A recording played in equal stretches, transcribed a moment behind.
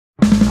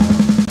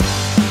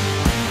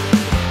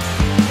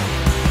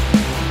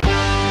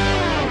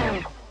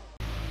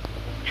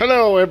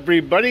Hello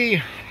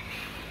everybody,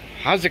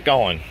 how's it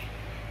going?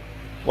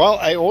 Well,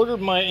 I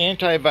ordered my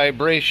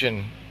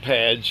anti-vibration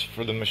pads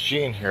for the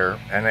machine here,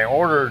 and I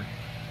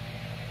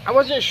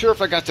wasn't sure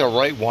if I got the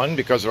right one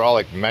because they're all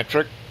like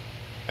metric,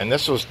 and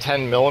this was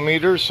 10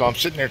 millimeters, so I'm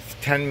sitting there at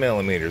 10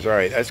 millimeters. All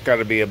right, that's got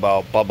to be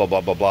about blah blah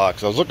blah blah blah,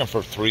 because I was looking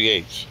for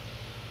 3/8.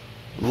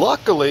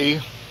 Luckily,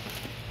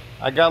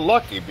 I got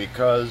lucky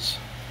because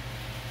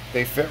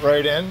they fit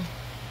right in.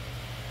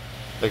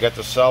 They got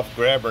the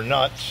self-grabber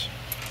nuts.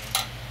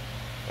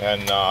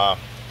 And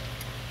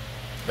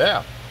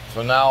yeah,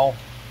 so now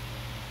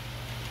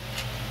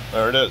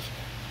there it is.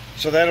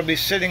 So that'll be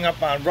sitting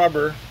up on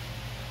rubber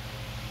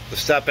to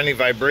stop any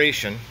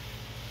vibration,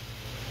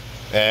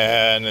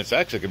 and it's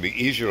actually going to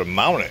be easier to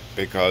mount it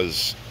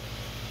because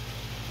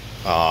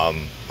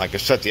I can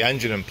set the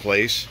engine in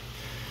place,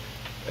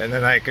 and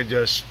then I could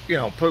just, you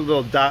know, put a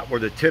little dot where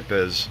the tip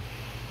is.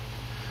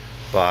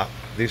 But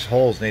these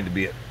holes need to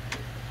be,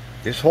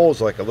 this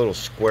hole's like a little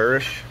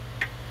squarish.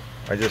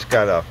 I just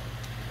gotta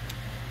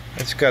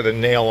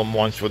nail them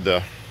once with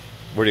the,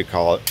 what do you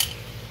call it,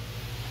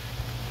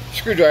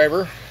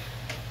 screwdriver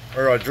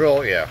or a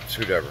drill. Yeah,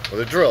 screwdriver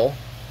with a drill.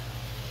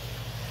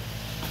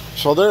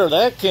 So there,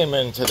 that came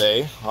in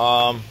today.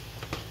 I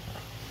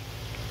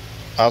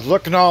was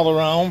looking all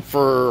around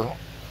for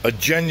a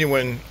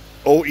genuine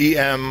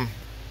OEM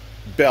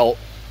belt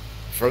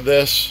for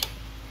this,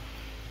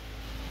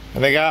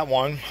 and they got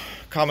one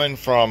coming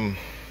from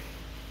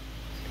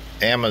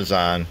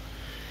Amazon.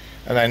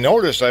 And I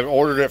noticed I've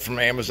ordered it from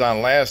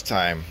Amazon last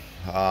time.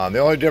 The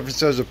only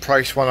difference is the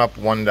price went up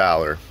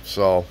 $1.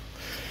 So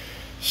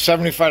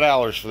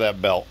 $75 for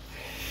that belt.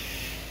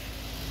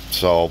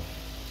 So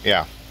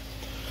yeah,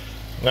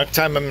 next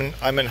time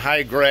I'm in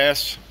high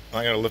grass,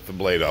 I'm gonna lift the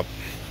blade up,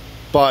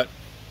 but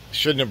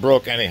shouldn't have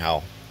broke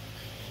anyhow.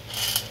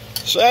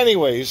 So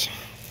anyways,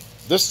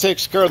 this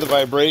takes care of the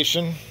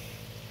vibration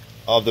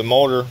of the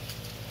motor.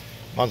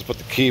 Might as well put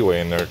the keyway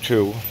in there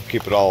too,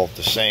 keep it all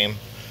the same.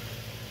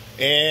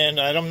 And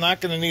I'm not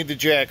going to need the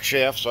jack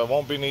shaft, so I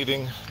won't be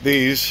needing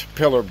these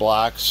pillar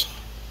blocks,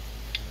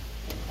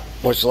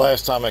 which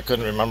last time I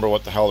couldn't remember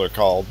what the hell they're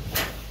called.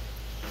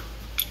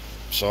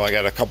 So I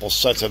got a couple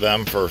sets of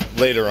them for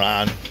later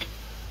on.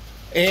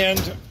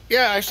 And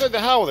yeah, I said to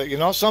hell with it, you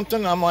know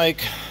something? I'm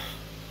like,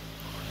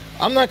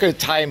 I'm not going to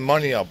tie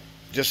money up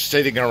just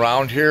sitting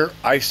around here.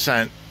 I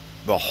sent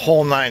the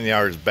whole 9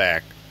 yards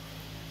back.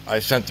 I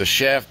sent the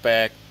shaft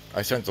back.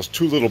 I sent those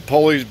two little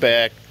pulleys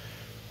back.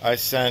 I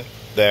sent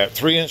that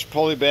 3-inch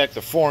pulley back,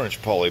 the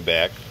 4-inch pulley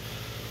back.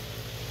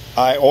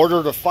 I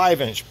ordered a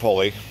 5-inch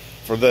pulley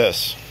for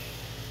this,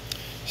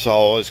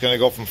 so it's going to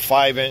go from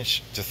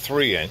 5-inch to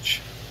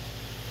 3-inch,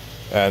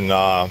 and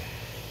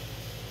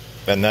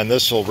then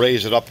this will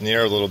raise it up in the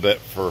air a little bit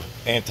for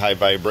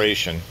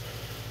anti-vibration.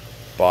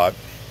 But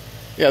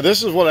yeah,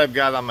 this is what I've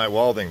got on my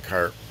welding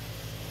cart.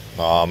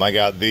 I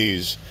got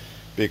these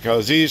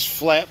because these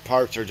flat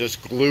parts are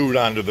just glued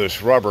onto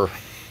this rubber.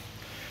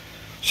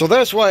 So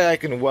that's why I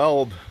can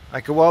weld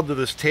to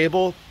this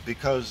table,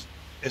 because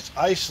it's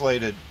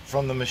isolated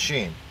from the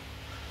machine.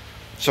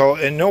 So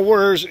in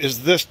nowhere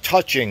is this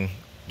touching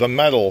the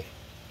metal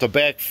to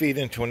back feed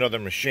into another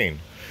machine.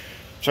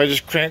 So I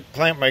just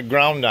clamp my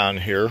ground down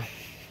here.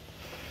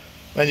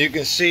 And you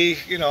can see,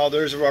 you know,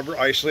 there's a rubber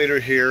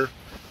isolator here.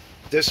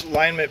 This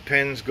alignment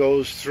pins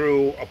goes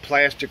through a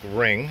plastic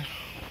ring.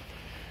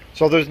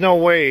 So there's no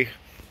way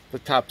the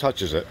top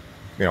touches it.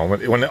 You know,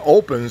 when it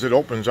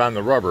opens on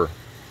the rubber.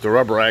 The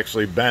rubber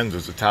actually bends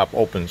as the top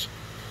opens.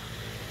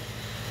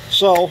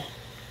 So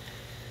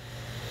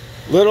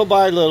little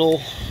by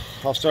little,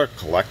 I'll start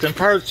collecting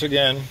parts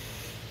again.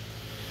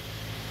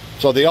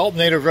 So the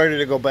alternator's ready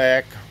to go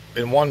back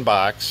in one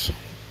box,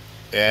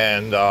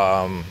 and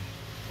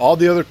all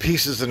the other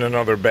pieces in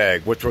another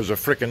bag, which was a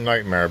freaking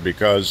nightmare,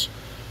 because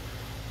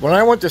when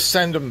I went to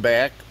send them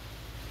back,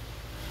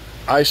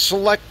 I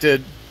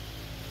selected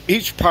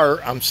each part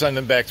I'm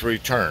sending back to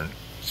return.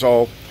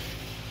 So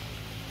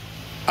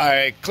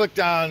I clicked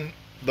on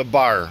the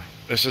bar.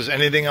 It says,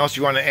 anything else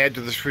you want to add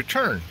to this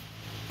return?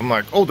 I'm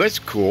like, oh, that's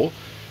cool.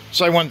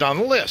 So I went down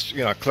the list.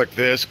 You know, click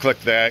this, click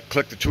that,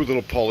 click the two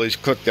little pulleys,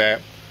 click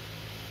that.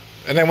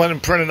 And I went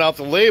and printed out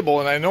the label,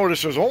 and I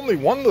noticed there's only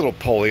one little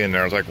pulley in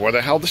there. I was like, where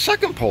the hell did the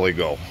second pulley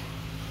go?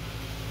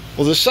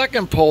 Well, the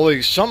second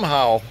pulley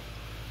somehow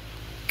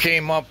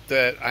came up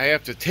that I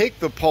have to take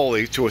the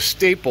pulley to a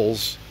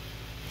Staples,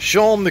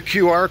 show them the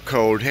QR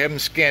code, have them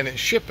scan it, and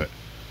ship it.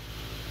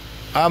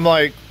 I'm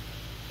like,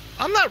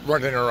 I'm not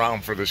running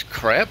around for this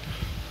crap.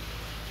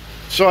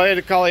 So I had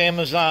to call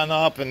Amazon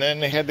up, and then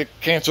they had to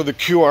cancel the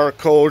QR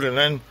code,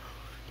 and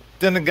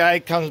then the guy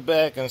comes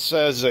back and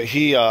says that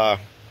he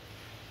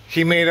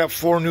made up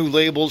 4 new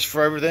labels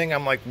for everything.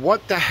 I'm like,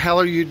 what the hell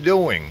are you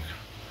doing?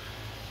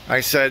 I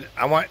said,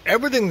 I want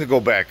everything to go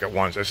back at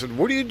once. I said,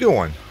 what are you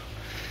doing?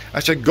 I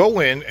said, go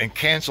in and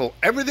cancel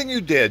everything you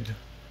did,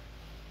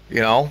 you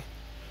know,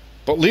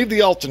 but leave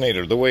the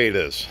alternator the way it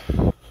is.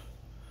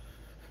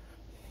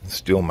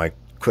 Let's do my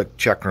quick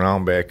check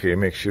around back here,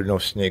 make sure no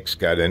snakes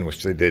got in,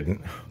 which they didn't.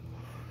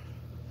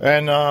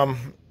 And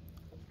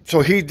so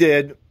he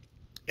did,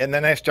 and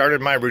then I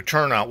started my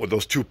return out with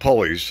those 2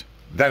 pulleys.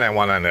 Then I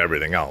went on to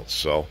everything else.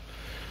 So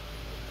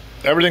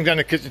everything's on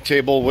the kitchen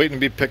table, waiting to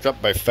be picked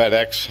up by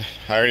FedEx.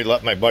 I already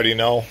let my buddy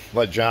know,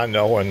 let John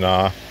know,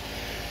 and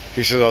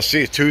he says, I'll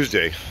see you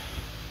Tuesday.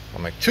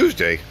 I'm like,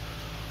 Tuesday?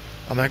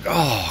 I'm like,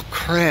 oh,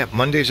 crap,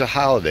 Monday's a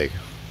holiday.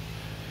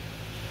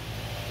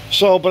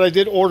 So, but I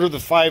did order the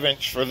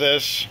 5-inch for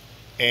this,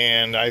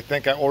 and I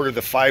think I ordered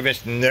the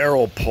 5-inch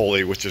narrow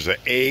pulley, which is an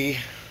A.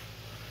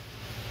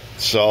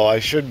 So I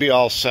should be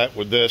all set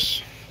with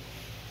this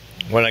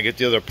when I get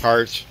the other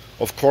parts.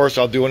 Of course,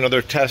 I'll do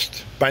another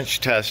test, bench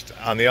test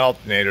on the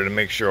alternator to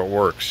make sure it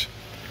works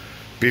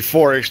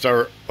before I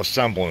start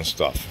assembling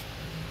stuff,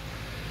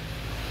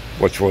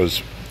 which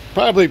was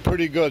probably a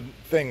pretty good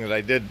thing that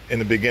I did in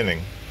the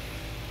beginning.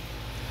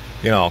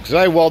 You know, because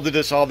I welded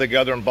this all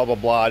together and blah, blah,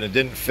 blah, and it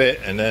didn't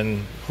fit, and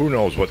then who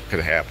knows what could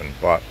happen.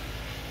 But,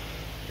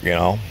 you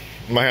know,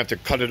 might have to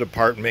cut it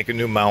apart and make a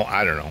new mount.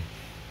 I don't know.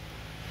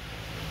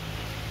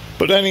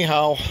 But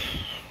anyhow,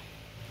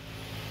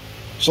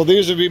 so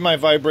these would be my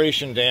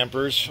vibration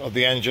dampers of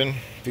the engine.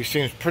 These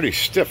seems pretty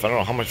stiff. I don't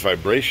know how much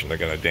vibration they're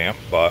going to damp,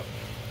 but,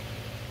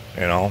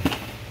 you know,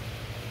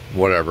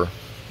 whatever.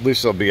 At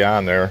least they'll be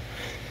on there.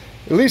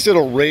 At least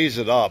it'll raise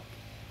it up.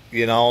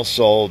 You know,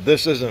 so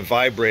this isn't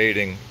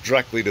vibrating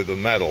directly to the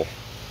metal.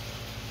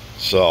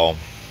 So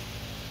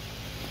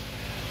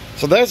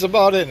that's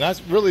about it. And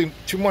that's really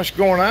too much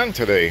going on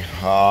today.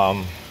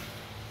 I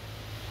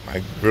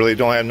really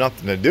don't have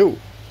nothing to do.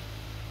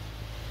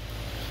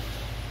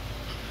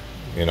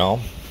 You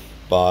know,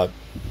 but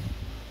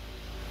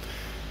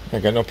I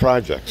got no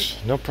projects.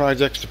 No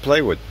projects to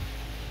play with.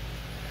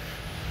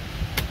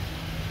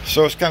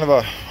 So it's kind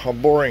of a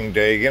boring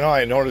day. You know,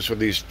 I noticed with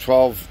these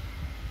 12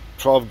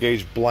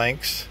 gauge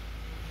blanks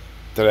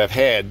that I've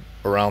had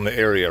around the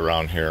area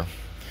around here,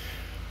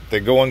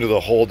 they go into the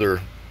holder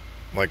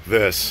like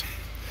this.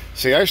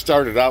 See, I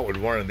started out with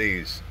one of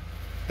these,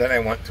 then I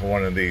went to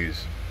one of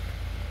these.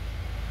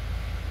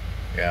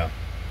 Yeah,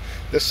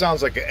 this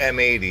sounds like an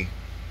M80.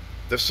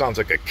 This sounds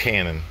like a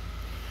Canon.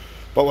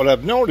 But what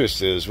I've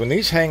noticed is when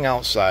these hang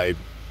outside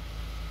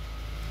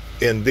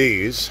in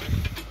these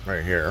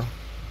right here,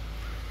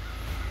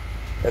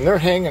 and they're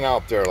hanging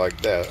out there like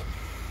that,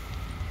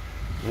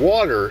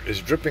 water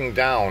is dripping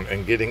down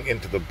and getting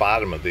into the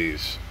bottom of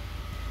these,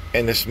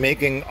 and it's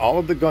making all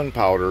of the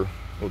gunpowder,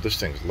 well, this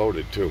thing's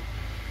loaded too,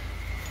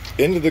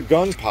 into the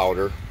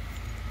gunpowder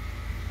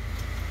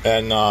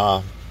and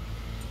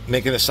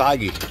making it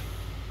soggy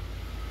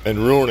and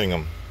ruining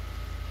them.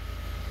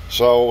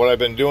 So what I've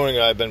been doing,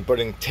 I've been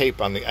putting tape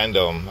on the end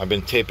of them. I've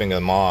been taping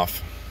them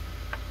off.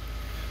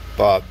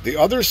 But the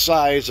other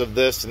size of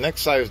this, the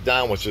next size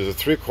down, which is a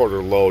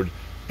 3/4 load,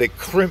 they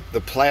crimp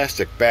the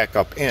plastic back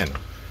up in.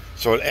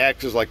 So it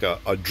acts as like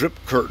a drip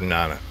curtain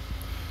on it.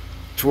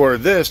 To where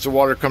this, the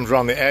water comes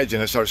around the edge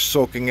and it starts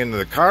soaking into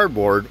the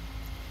cardboard,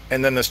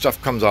 and then the stuff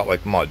comes out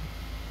like mud.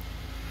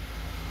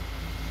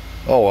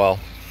 Oh well.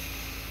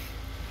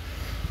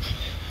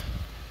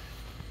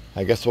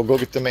 I guess we'll go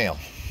get the mail.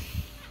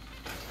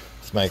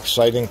 It's my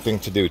exciting thing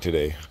to do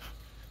today.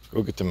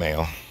 Go get the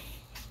mail.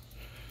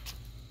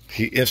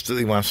 He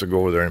instantly wants to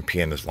go over there and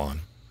pee on his lawn.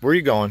 Where are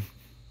you going,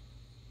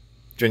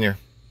 Junior?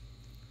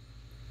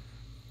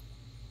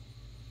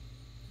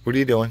 What are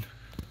you doing?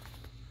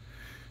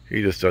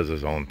 He just does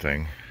his own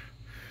thing.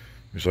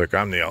 He's like,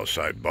 I'm the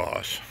outside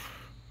boss.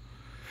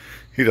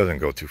 He doesn't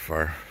go too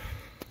far.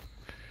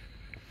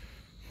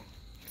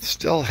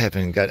 Still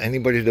haven't got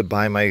anybody to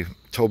buy my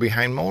tow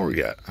behind mower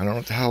yet. I don't know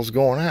what the hell's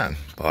going on,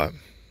 but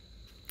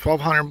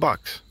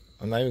 $1,200.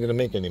 I'm not even gonna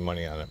make any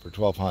money on it for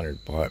 $1,200,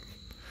 but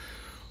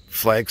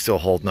flag's still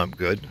holding up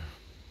good.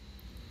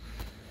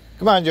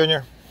 Come on,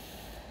 Junior.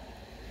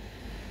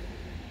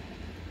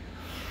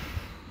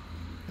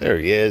 There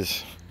he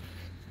is.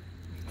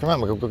 Come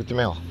on, we'll go get the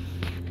mail.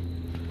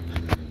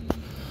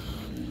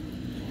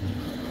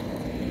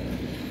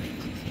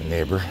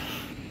 Neighbor.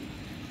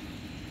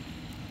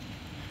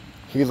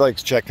 He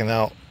likes checking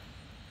out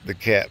the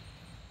cat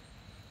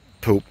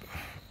poop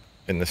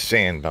in the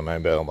sand by my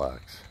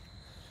mailbox.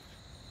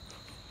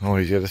 Oh,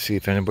 he's got to see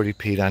if anybody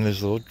peed on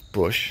his little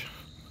bush.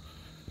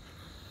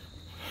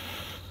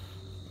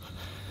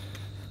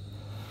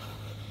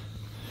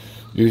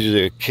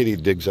 Usually a kitty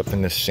digs up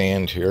in the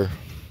sand here.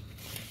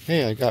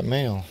 Hey, I got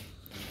mail.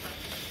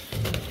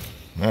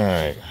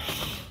 Alright.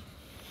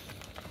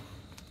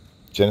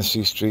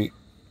 Genesee Street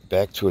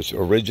back to its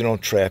original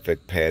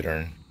traffic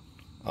pattern.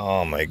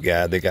 Oh my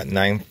God, they got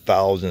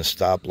 9,000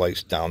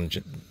 stoplights down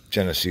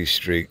Genesee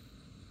Street.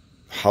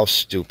 How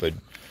stupid.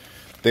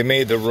 They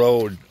made the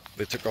road,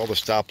 they took all the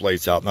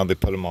stoplights out, now they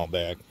put them all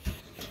back.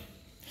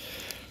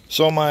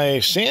 So my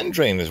sand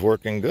drain is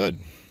working good.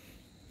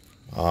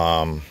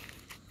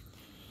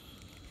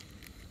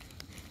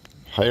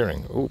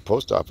 Hiring. Ooh,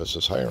 post office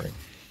is hiring.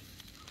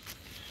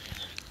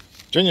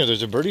 Junior,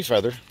 there's a birdie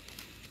feather.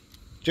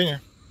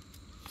 Junior.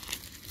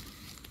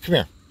 Come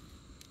here.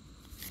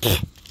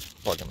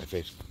 Bug on my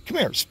face. Come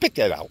here, spit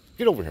that out.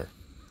 Get over here.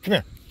 Come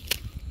here.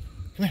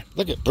 Come here.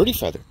 Look at birdie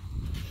feather.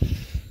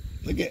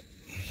 Look at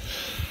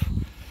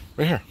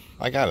right here.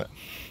 I got it.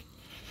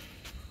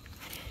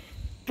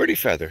 Birdie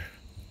feather.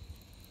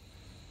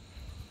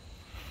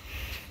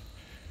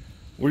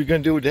 What are you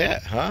gonna do with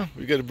that, huh?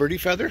 You got a birdie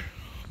feather?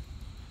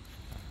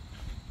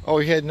 Oh,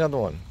 he had another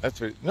one. That's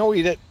right. No,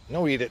 eat it.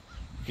 No, eat it.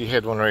 He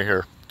had one right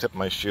here. Tip of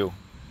my shoe.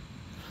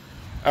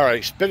 All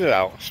right, spit it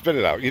out. Spit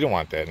it out. You don't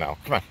want that now.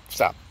 Come on,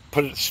 stop.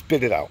 Put it.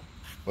 Spit it out.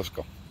 Let's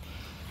go.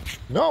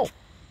 No.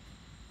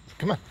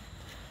 Come on.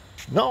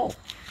 No.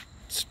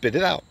 Spit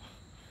it out.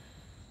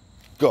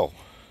 Go.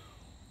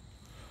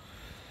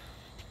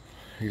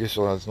 He just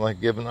doesn't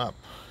like giving up.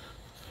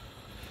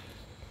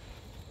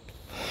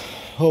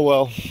 Oh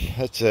well,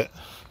 that's it.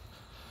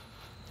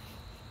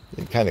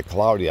 It's kind of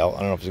cloudy out. I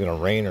don't know if it's going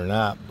to rain or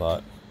not,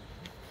 but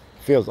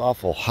it feels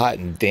awful hot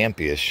and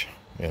dampy-ish,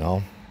 you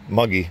know,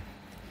 muggy.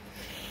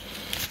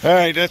 All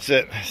right, that's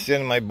it. It's the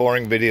end of my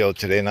boring video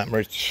today. Not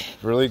much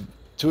really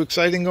too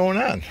exciting going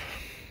on.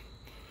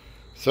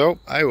 So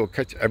I will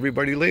catch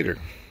everybody later.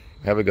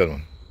 Have a good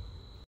one.